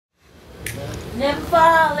Never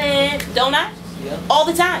falling. Don't I? Yeah. All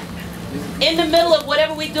the time. In the middle of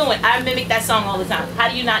whatever we're doing, I mimic that song all the time. How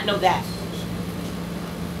do you not know that?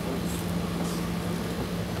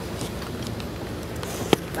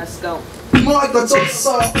 Let's go. Margot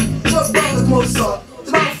Tossa, just down the closer.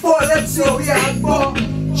 To that fall, let's see how we had bar.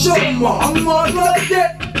 Show them all, I'm on like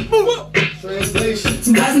that.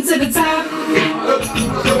 Translation. Rising to the top,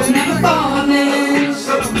 never falling.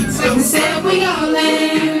 We said we all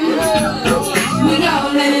in, we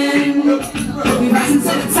all in. We rising to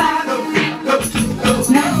the top,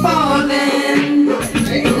 never falling.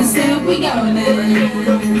 And still we all in.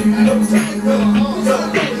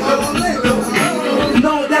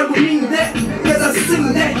 Know that we mean that, cause I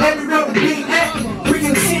sing that everywhere we be at. We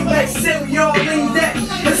can sit back, say we all in that.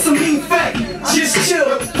 That's a mean fact. Just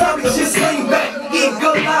chill, probably just lay back. Eat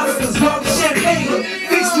good lobsters, drunk champagne.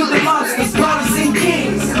 Feast with the monsters, bodies and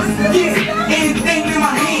kings. Yeah, anything in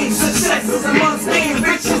my hands. Success is amongst being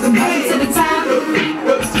rich is the Rising to plan. the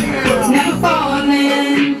top, never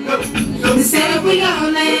falling. We said we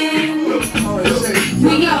all in,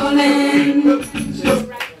 we all in.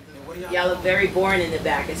 Y'all look very boring in the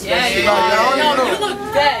back, especially You look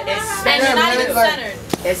dead. And you're not even centered.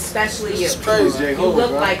 Especially you. Crazy. You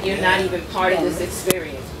look like you're not even part of this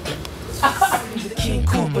experience. King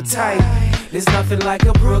Cooper type. There's nothing like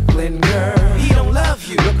a Brooklyn girl. He don't love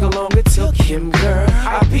you. Look how long it took him, girl.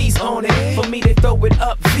 IP's on it. For me to throw it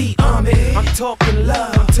up, V on it. I'm talking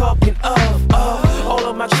love, I'm talking of. All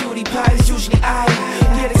of my cutie pies, usually I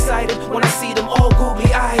get excited when I see them all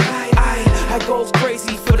googly eyed. I goes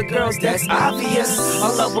crazy for the girls, that's obvious. I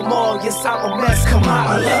love them all, yes, I'm a mess. Come on,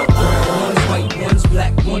 I love girls, white ones,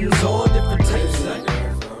 black ones, all different types.